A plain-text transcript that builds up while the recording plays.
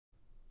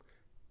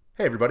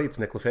Hey everybody, it's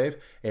Nick Lefebvre,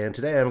 and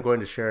today I'm going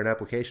to share an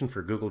application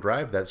for Google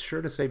Drive that's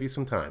sure to save you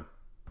some time.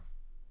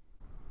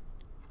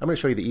 I'm going to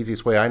show you the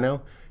easiest way I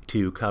know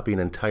to copy an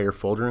entire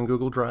folder in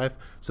Google Drive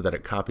so that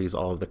it copies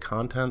all of the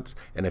contents,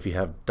 and if you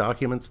have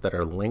documents that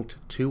are linked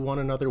to one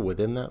another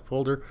within that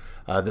folder,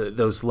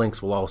 those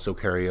links will also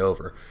carry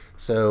over.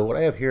 So what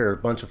I have here are a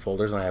bunch of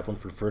folders, and I have one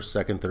for first,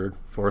 second, third,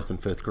 fourth,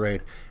 and fifth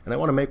grade, and I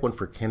want to make one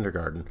for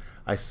kindergarten.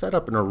 I set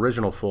up an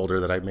original folder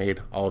that I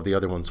made all of the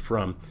other ones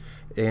from,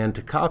 and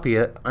to copy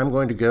it, I'm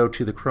going to go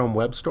to the Chrome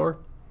Web Store,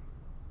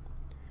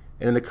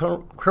 and in the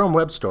Chrome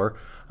Web Store,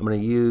 I'm going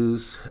to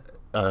use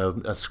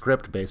a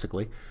script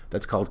basically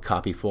that's called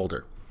copy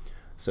folder.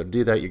 So to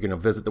do that, you're going to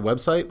visit the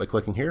website by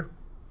clicking here.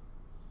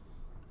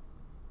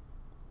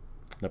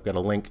 I've got a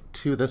link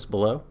to this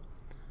below.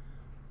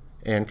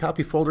 And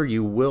copy folder,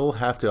 you will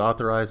have to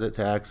authorize it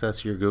to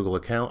access your Google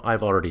account.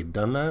 I've already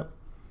done that.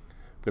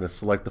 I'm going to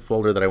select the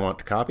folder that I want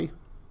to copy.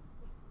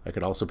 I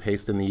could also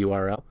paste in the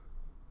URL.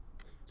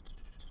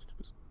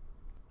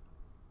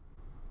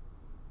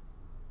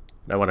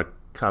 And I want to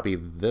copy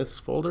this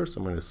folder, so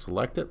I'm going to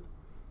select it.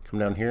 Come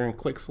down here and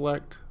click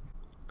select.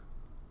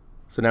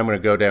 So now I'm going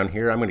to go down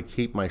here. I'm going to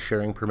keep my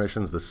sharing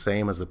permissions the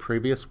same as the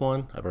previous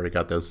one. I've already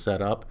got those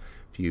set up.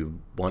 If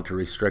you want to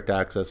restrict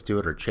access to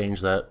it or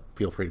change that,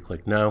 feel free to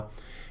click no.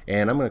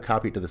 And I'm going to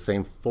copy it to the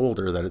same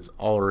folder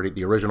that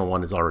the original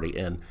one is already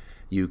in.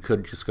 You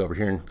could just go over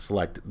here and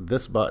select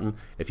this button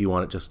if you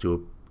want it just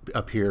to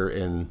appear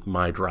in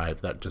My Drive,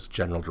 that just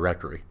general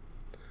directory.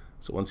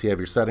 So once you have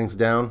your settings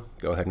down,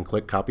 go ahead and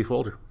click copy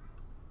folder.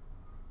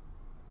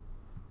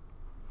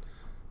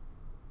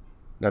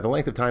 Now the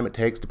length of time it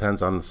takes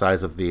depends on the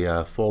size of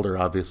the folder,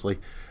 obviously,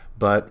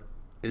 but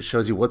it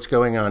shows you what's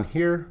going on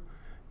here.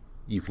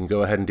 You can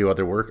go ahead and do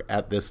other work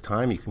at this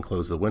time. You can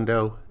close the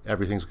window.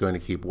 Everything's going to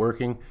keep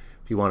working.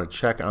 If you want to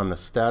check on the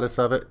status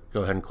of it,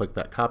 go ahead and click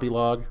that copy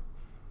log,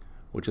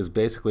 which is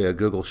basically a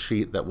Google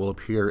Sheet that will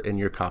appear in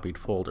your copied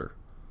folder.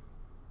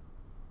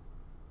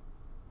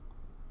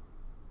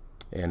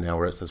 And now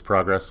where it says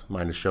progress,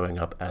 mine is showing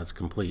up as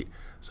complete.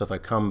 So if I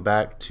come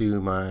back to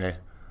my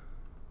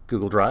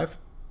Google Drive,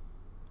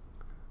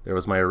 there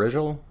was my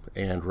original,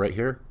 and right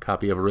here,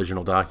 copy of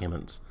original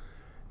documents.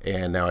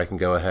 And now I can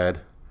go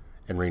ahead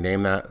and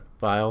rename that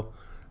file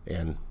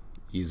and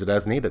use it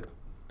as needed.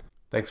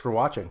 Thanks for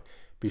watching.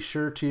 Be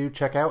sure to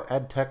check out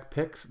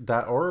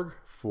edtechpicks.org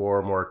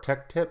for more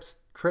tech tips,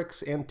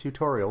 tricks, and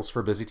tutorials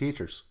for busy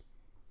teachers.